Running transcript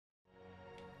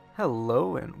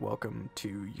Hello and welcome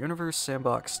to Universe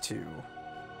Sandbox 2.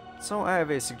 So I have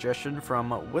a suggestion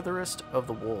from Witherest of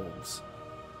the Wolves,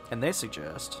 and they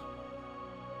suggest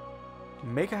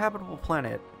make a habitable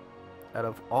planet out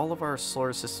of all of our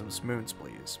solar system's moons,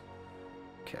 please.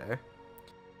 Okay.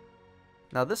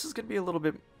 Now this is going to be a little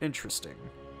bit interesting.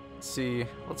 See,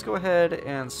 let's go ahead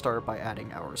and start by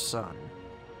adding our sun.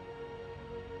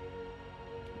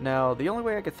 Now, the only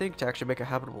way I could think to actually make a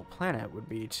habitable planet would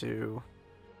be to,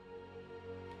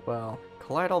 well,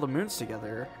 collide all the moons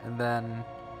together and then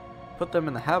put them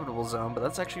in the habitable zone, but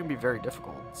that's actually going to be very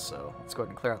difficult, so let's go ahead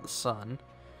and clear out the sun.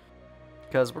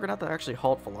 Because we're going to have to actually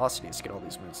halt velocities to get all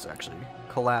these moons to actually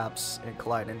collapse and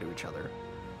collide into each other.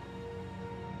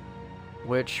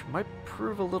 Which might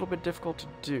prove a little bit difficult to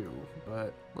do,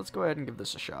 but let's go ahead and give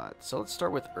this a shot. So let's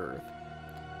start with Earth.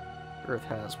 Earth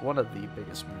has one of the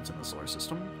biggest moons in the solar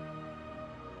system.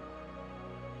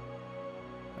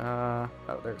 Oh,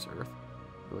 there's Earth.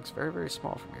 It looks very, very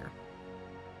small from here.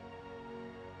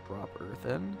 Drop Earth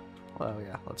in. Well,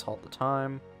 yeah, let's halt the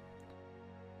time.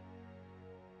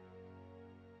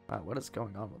 Wow, what is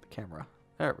going on with the camera?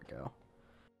 There we go.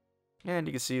 And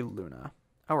you can see Luna,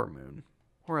 our moon,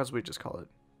 or as we just call it,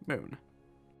 Moon.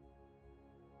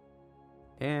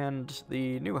 And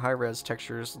the new high-res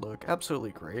textures look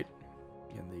absolutely great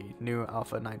in the new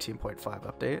Alpha 19.5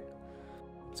 update.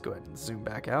 Let's go ahead and zoom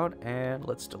back out, and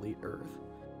let's delete Earth.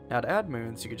 Now to add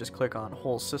moons, you can just click on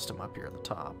Whole System up here at the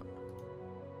top.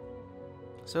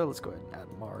 So let's go ahead and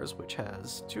add Mars, which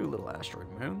has two little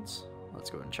asteroid moons. Let's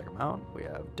go ahead and check them out. We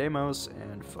have Deimos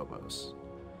and Phobos.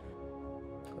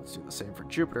 Let's do the same for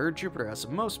Jupiter. Jupiter has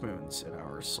the most moons in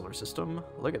our solar system.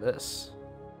 Look at this.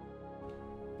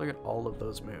 Look at all of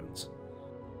those moons.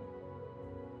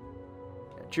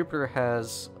 And Jupiter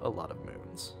has a lot of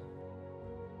moons.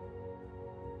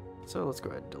 So let's go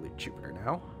ahead and delete Jupiter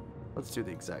now. Let's do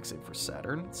the exact same for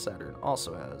Saturn. Saturn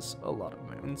also has a lot of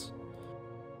moons.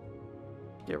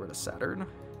 Get rid of Saturn.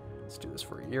 Let's do this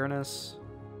for Uranus.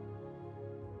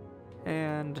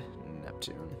 And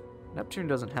Neptune. Neptune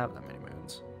doesn't have that many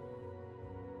moons.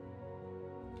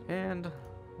 And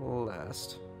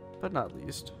last, but not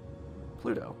least,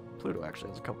 Pluto. Pluto actually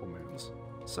has a couple moons.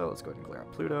 So let's go ahead and clear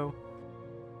out Pluto.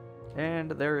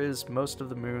 And there is most of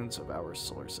the moons of our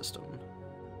solar system.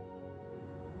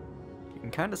 You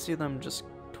can kind of see them just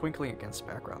twinkling against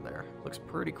the background there. Looks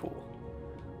pretty cool.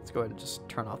 Let's go ahead and just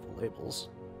turn off the labels.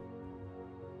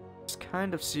 Just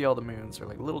kind of see all the moons are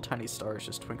like little tiny stars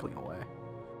just twinkling away.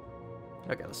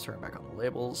 Okay, let's turn back on the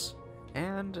labels.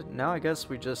 And now I guess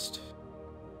we just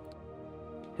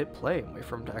hit play and wait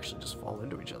for them to actually just fall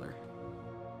into each other.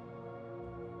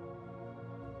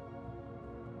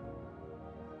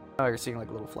 Now you're seeing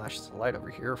like little flashes of light over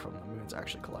here from the moons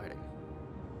actually colliding.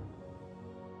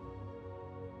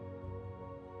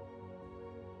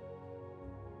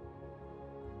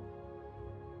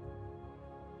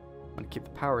 I'm going to keep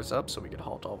the powers up so we can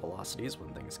halt all velocities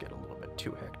when things get a little bit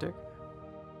too hectic.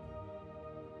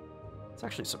 It's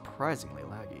actually surprisingly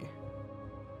laggy.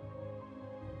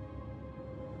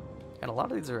 And a lot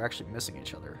of these are actually missing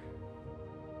each other.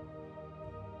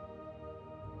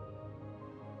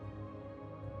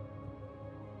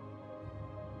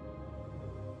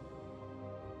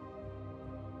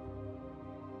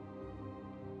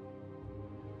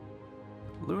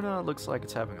 Luna looks like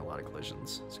it's having a lot of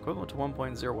collisions. It's equivalent to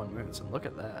 1.01 moons, and look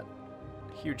at that.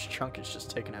 A huge chunk is just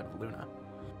taken out of Luna.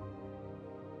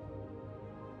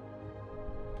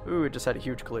 Ooh, it just had a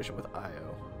huge collision with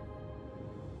Io,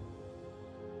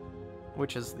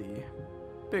 which is the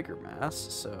bigger mass,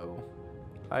 so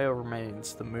Io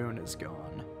remains, the moon is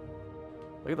gone.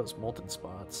 Look at those molten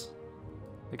spots.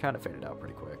 They kind of faded out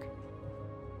pretty quick.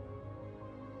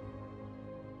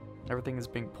 Everything is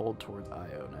being pulled towards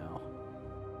Io now.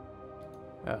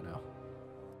 Oh no.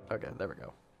 Okay, there we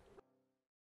go.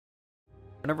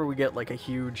 Whenever we get like a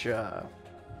huge,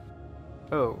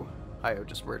 oh, Io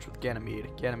just merged with Ganymede.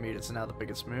 Ganymede is now the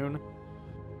biggest moon.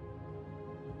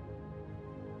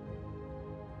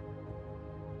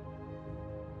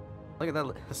 Look at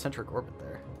that eccentric orbit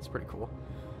there. It's pretty cool.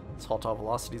 Let's halt all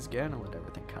velocities again and let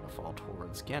everything kind of fall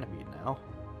towards Ganymede now.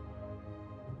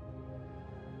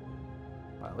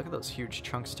 Wow, look at those huge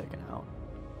chunks taken out.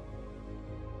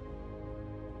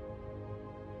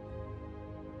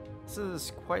 This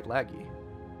is quite laggy.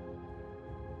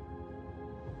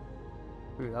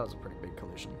 Ooh, that was a pretty big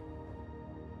collision.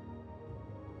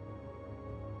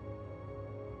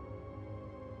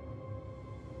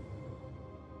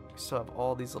 We still have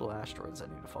all these little asteroids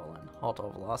that need to fall in. Halt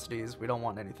all velocities. We don't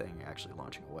want anything actually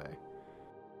launching away.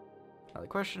 Now the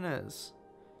question is,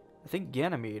 I think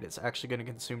Ganymede is actually going to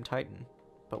consume Titan,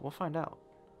 but we'll find out.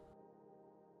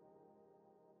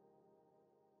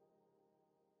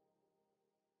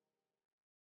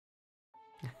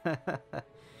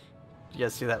 You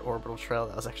guys see that orbital trail?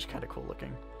 That was actually kind of cool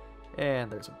looking.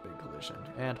 And there's a big collision.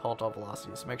 And halt all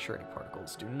velocities to make sure any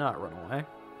particles do not run away.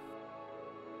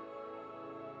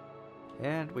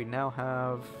 And we now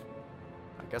have,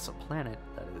 I guess, a planet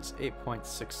that is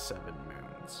 8.67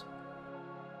 moons.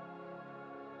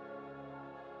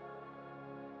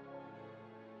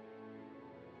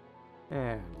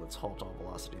 And let's halt all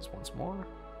velocities once more.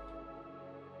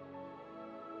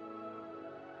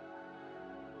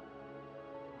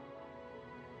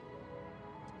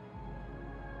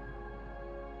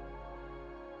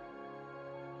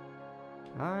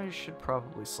 I should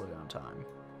probably slow down time.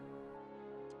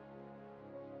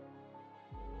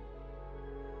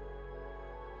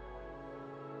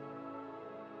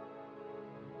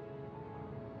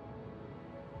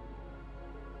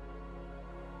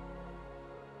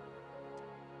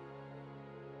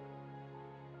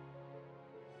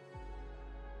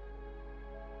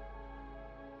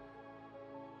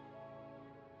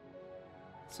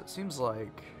 So it seems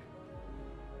like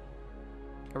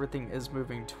everything is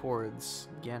moving towards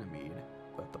Ganymede,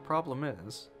 but the problem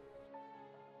is,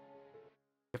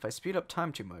 if I speed up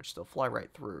time too much, they'll fly right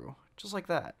through, just like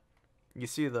that. You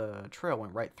see the trail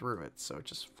went right through it, so it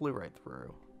just flew right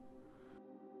through.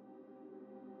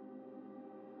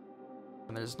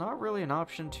 And there's not really an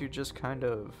option to just kind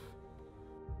of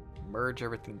merge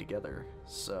everything together,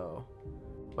 so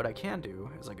what I can do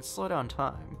is I can slow down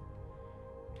time,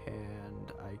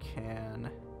 and I can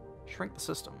shrink the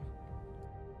system.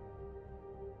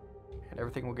 And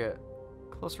everything will get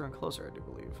closer and closer, I do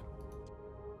believe.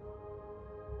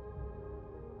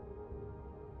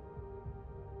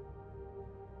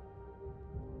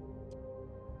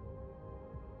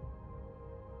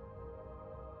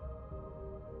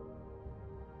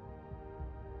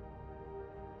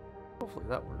 Hopefully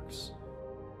that works.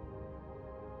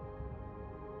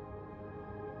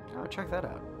 Oh, check that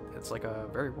out. It's like a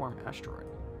very warm asteroid.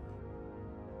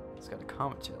 It's got a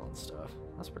comet tail and stuff.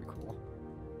 That's pretty cool.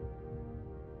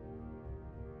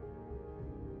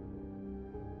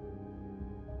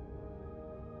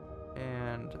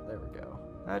 And there we go.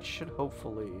 That should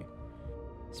hopefully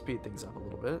speed things up a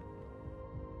little bit.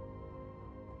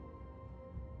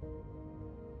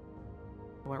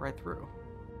 Went right through.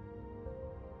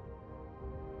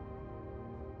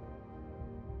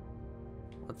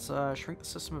 Let's shrink the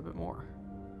system a bit more.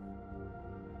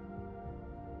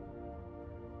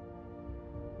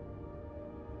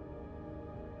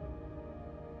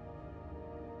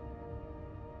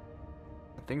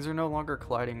 Things are no longer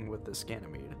colliding with this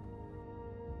Ganymede.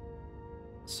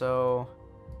 So,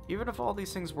 even if all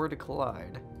these things were to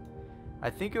collide, I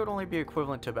think it would only be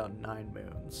equivalent to about 9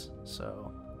 moons.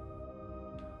 So,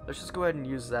 let's just go ahead and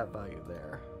use that value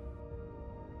there.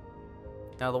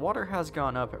 Now, the water has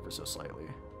gone up ever so slightly.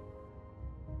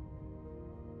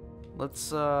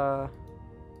 Let's, I'm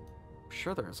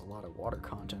sure there's a lot of water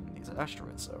content in these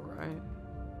asteroids though, right?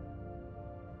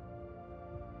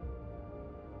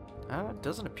 It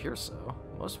doesn't appear so.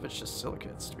 Most of it's just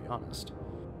silicates, to be honest.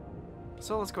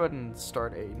 So let's go ahead and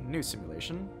start a new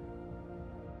simulation.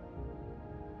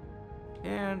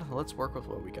 And let's work with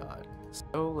what we got.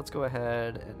 So let's go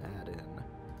ahead and add in...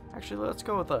 Actually, let's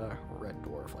go with a red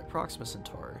dwarf, like Proxima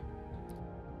Centauri.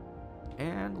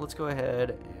 And let's go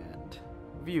ahead and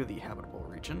view the habitable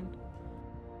region.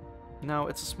 Now,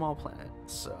 it's a small planet,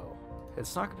 so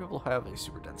it's not going to be able to have a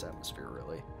super dense atmosphere,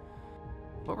 really.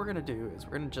 What we're going to do is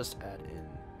we're going to just add in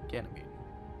Ganymede.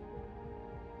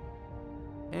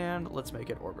 And let's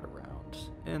make it orbit around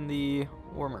in the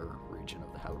warmer region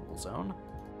of the habitable zone.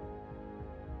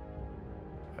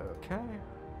 Okay,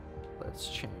 let's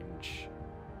change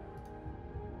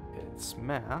its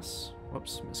mass,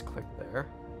 whoops, misclicked there,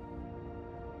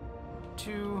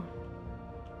 to,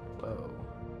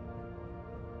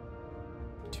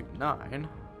 to 9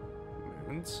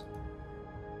 moons.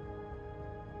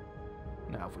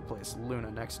 Now if we place Luna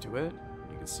next to it,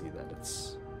 you can see that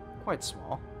it's quite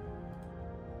small.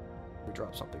 If we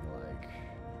drop something like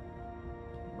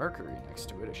Mercury next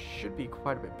to it, it should be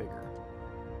quite a bit bigger.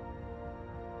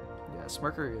 Yes,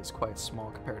 Mercury is quite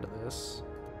small compared to this.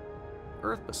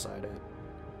 Earth beside it,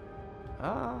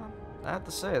 I have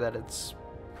to say that it's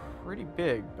pretty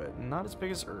big, but not as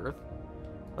big as Earth.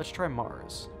 Let's try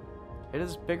Mars. It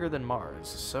is bigger than Mars,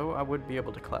 so I would be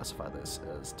able to classify this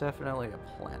as definitely a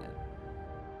planet.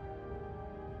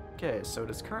 Okay, so it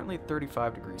is currently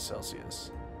 35 degrees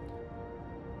Celsius.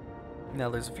 Now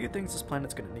there's a few things this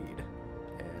planet's going to need,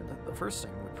 and the first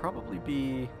thing would probably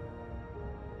be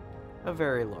a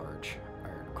very large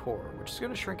iron core, which is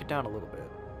going to shrink it down a little bit.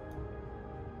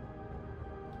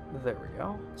 There we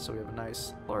go. So we have a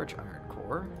nice large iron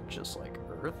core, just like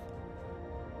Earth. Earth.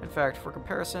 In fact, for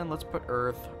comparison, let's put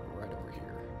Earth right over here.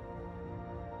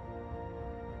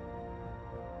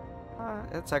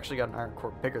 It's actually got an iron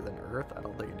core bigger than Earth. I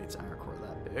don't think it needs an iron core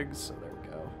that big, so there we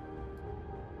go.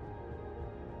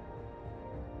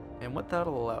 And what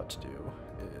that'll allow it to do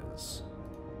is,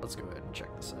 let's go ahead and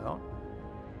check this out.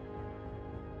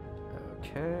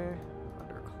 Okay,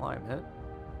 under climate.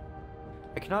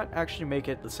 I cannot actually make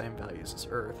it the same values as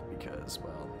Earth because,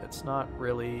 well, it's not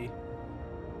really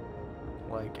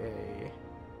like a...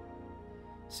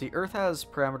 See, Earth has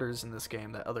parameters in this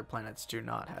game that other planets do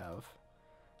not have.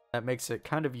 That makes it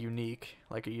kind of unique,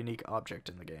 like a unique object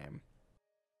in the game.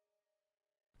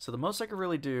 So the most I can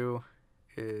really do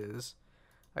is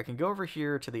I can go over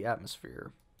here to the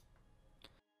atmosphere.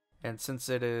 And since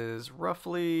it is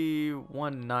roughly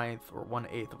 1/9 or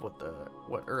 1/8 of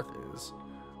what Earth is,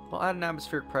 we'll add an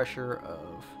atmospheric pressure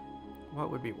of,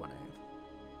 what would be 1/8?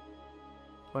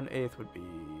 1/8 would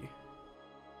be,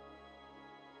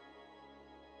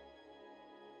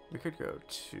 we could go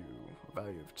to a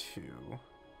value of 2.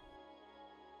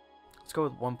 Let's go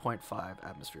with 1.5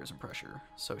 atmospheres in pressure.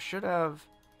 So it should have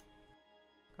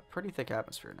a pretty thick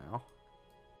atmosphere now.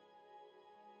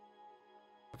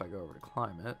 If I go over to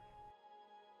climate,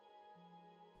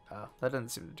 that doesn't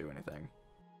seem to do anything.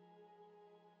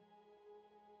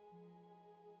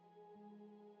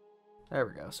 There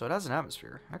we go. So it has an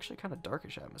atmosphere. Actually kind of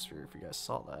darkish atmosphere if you guys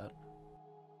saw that.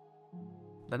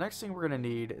 The next thing we're going to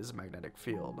need is a magnetic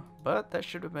field, but that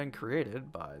should have been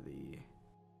created by the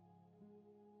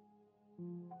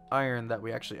iron that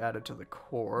we actually added to the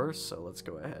core. So let's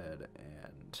go ahead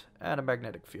and add a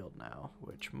magnetic field now,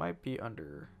 which might be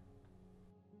under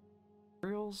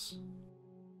materials.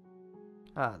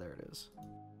 Ah, there it is.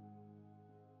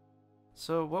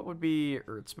 So what would be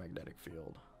Earth's magnetic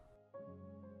field?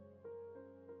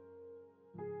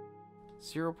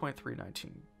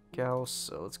 0.319 Gauss,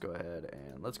 so let's go ahead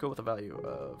and let's go with a value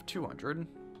of 200.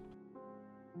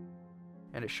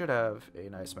 And it should have a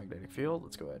nice magnetic field.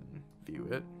 Let's go ahead and view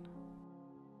it.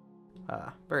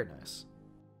 Ah, very nice.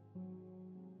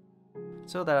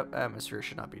 So that atmosphere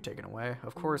should not be taken away.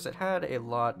 Of course, it had a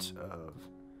lot of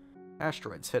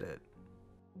asteroids hit it.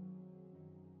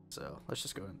 So let's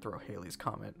just go ahead and throw Halley's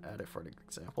Comet at it for an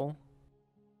example.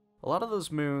 A lot of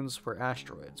those moons were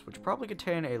asteroids, which probably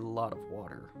contain a lot of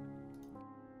water.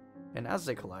 And as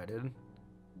they collided,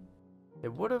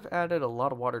 it would have added a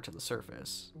lot of water to the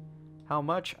surface. How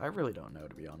much, I really don't know,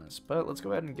 to be honest, but let's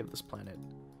go ahead and give this planet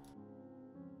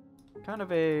kind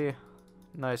of a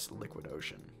nice liquid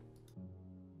ocean.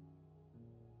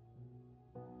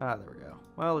 Ah, there we go.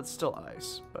 Well, it's still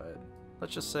ice, but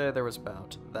let's just say there was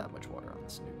about that much water on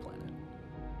this new planet.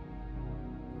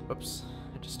 Whoops,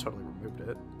 I just totally removed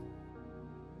it.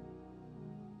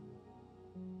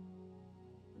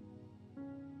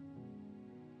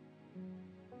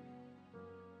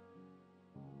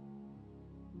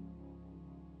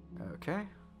 Okay.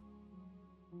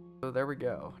 So there we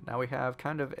go. Now we have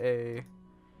kind of a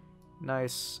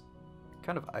nice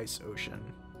kind of ice ocean.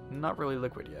 Not really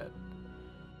liquid yet.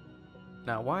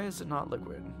 Now, why is it not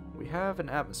liquid? We have an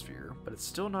atmosphere, but it's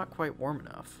still not quite warm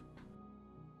enough.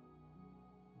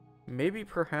 Maybe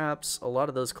perhaps a lot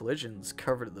of those collisions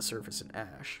covered the surface in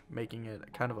ash, making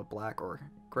it kind of a black or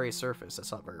gray surface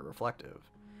that's not very reflective,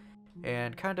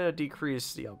 and kind of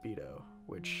decrease the albedo,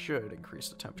 which should increase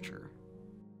the temperature.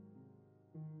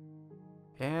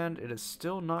 And it is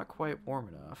still not quite warm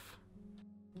enough.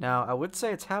 Now, I would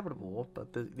say it's habitable,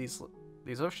 but these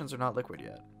oceans are not liquid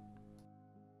yet.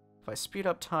 If I speed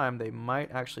up time, they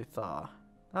might actually thaw.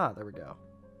 Ah, there we go.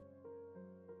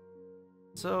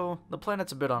 So, the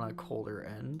planet's a bit on a colder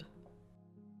end,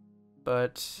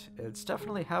 but it's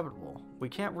definitely habitable. We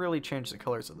can't really change the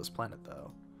colors of this planet,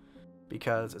 though,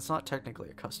 because it's not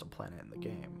technically a custom planet in the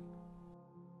game.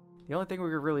 The only thing we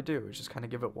could really do is just kind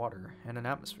of give it water and an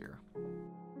atmosphere.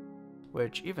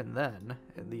 Which, even then,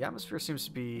 the atmosphere seems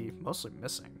to be mostly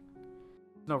missing.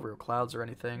 No real clouds or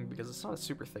anything, because it's not a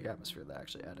super thick atmosphere that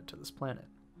actually added to this planet.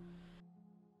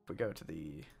 If we go to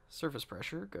the surface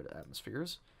pressure, go to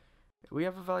atmospheres, we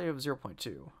have a value of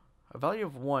 0.2. A value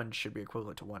of 1 should be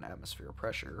equivalent to 1 atmosphere of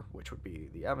pressure, which would be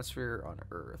the atmosphere on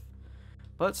Earth.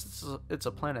 But since it's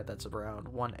a planet that's around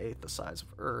 1/8 the size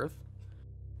of Earth,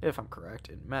 if I'm correct,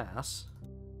 in mass,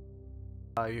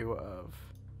 value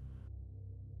of,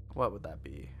 what would that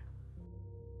be?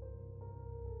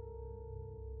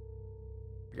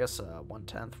 I guess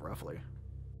 1/10 roughly.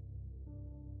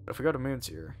 But if we go to moons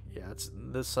here, yeah,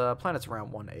 this planet's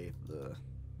around 1/8 the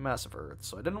mass of Earth,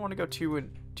 so I didn't want to go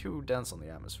too dense on the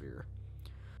atmosphere.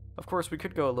 Of course, we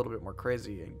could go a little bit more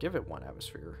crazy and give it 1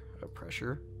 atmosphere of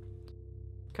pressure,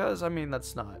 Because, I mean,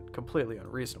 that's not completely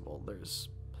unreasonable. There's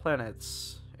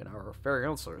planets in our very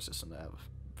own solar system that have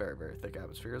very, very thick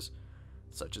atmospheres,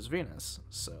 such as Venus.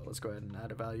 So let's go ahead and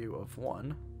add a value of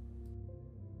 1.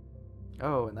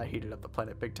 Oh, and that heated up the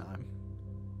planet big time.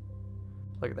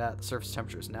 Look at that, the surface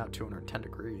temperature is now 210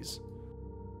 degrees.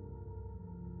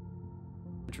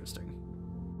 Interesting.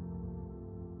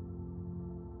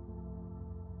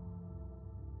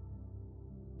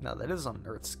 Now that is on an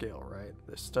Earth scale, right?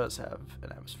 This does have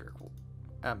an atmosphere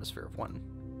of 1,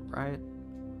 right?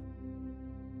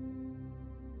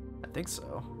 I think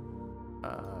so.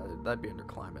 That'd be under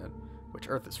climate, which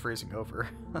Earth is freezing over.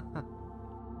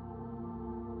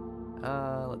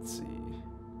 Let's see.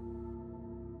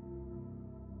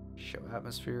 Show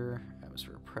atmosphere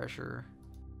pressure.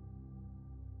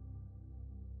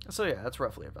 So yeah, that's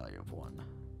roughly a value of 1.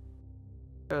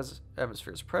 Because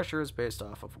atmosphere's pressure is based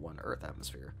off of 1 Earth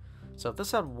atmosphere. So if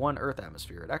this had 1 Earth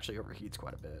atmosphere, it actually overheats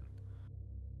quite a bit.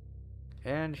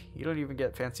 And you don't even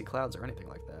get fancy clouds or anything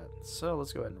like that. So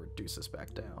let's go ahead and reduce this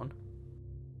back down.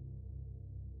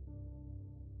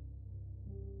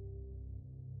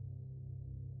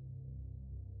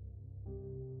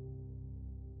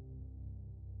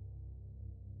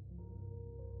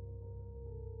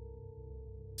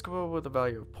 Let's go with a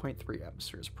value of 0.3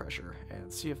 atmospheres pressure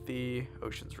and see if the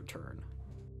oceans return.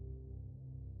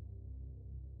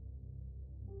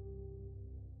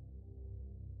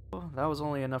 Well, that was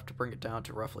only enough to bring it down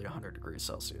to roughly 100 degrees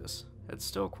Celsius. It's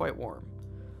still quite warm.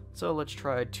 So let's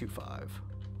try 2.5.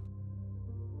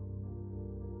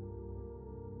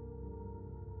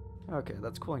 Okay,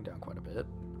 that's cooling down quite a bit.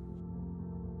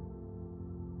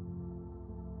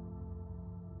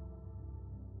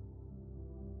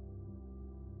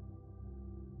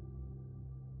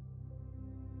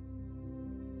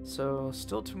 So,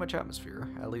 still too much atmosphere,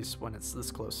 at least when it's this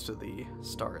close to the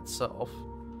star itself.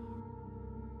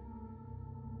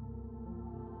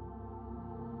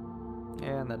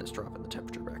 And that is dropping the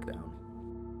temperature back down.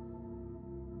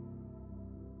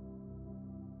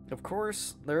 Of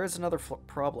course, there is another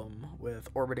problem with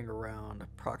orbiting around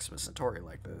Proxima Centauri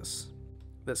like this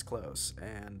close,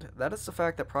 and that is the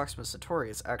fact that Proxima Centauri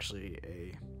is actually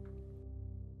a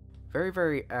very,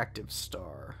 very active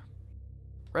star.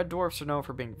 Red dwarfs are known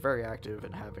for being very active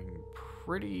and having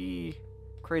pretty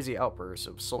crazy outbursts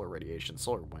of solar radiation,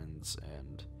 solar winds,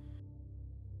 and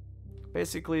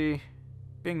basically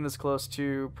being this close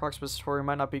to Proxima Centauri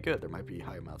might not be good. There might be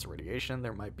high amounts of radiation,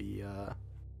 there might be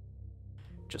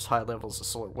just high levels of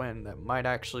solar wind that might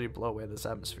actually blow away this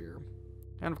atmosphere.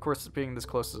 And of course, being this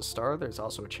close to the star, there's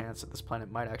also a chance that this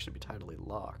planet might actually be tidally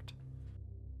locked.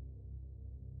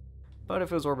 But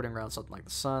if it was orbiting around something like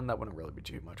the sun, that wouldn't really be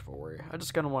too much of a worry. I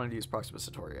just kind of wanted to use Proxima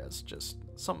Centauri as just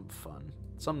something fun.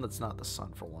 Something that's not the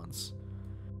sun for once.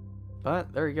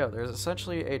 But there you go, there's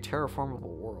essentially a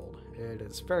terraformable world. It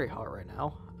is very hot right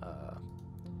now.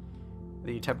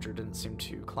 The temperature didn't seem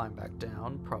to climb back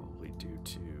down, probably due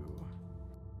to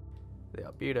the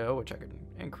albedo, which I can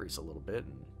increase a little bit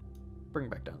and bring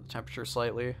back down the temperature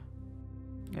slightly.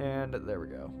 And there we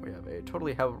go. We have a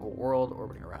totally habitable world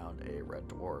orbiting around a red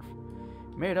dwarf,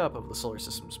 made up of the solar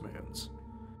system's moons.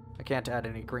 I can't add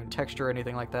any green texture or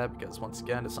anything like that because, once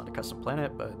again, it's not a custom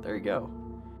planet, but there you go.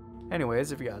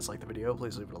 Anyways, if you guys like the video,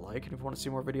 please leave it a like, and if you want to see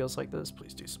more videos like this,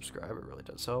 please do subscribe, it really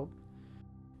does help.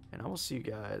 And I will see you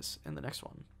guys in the next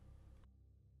one.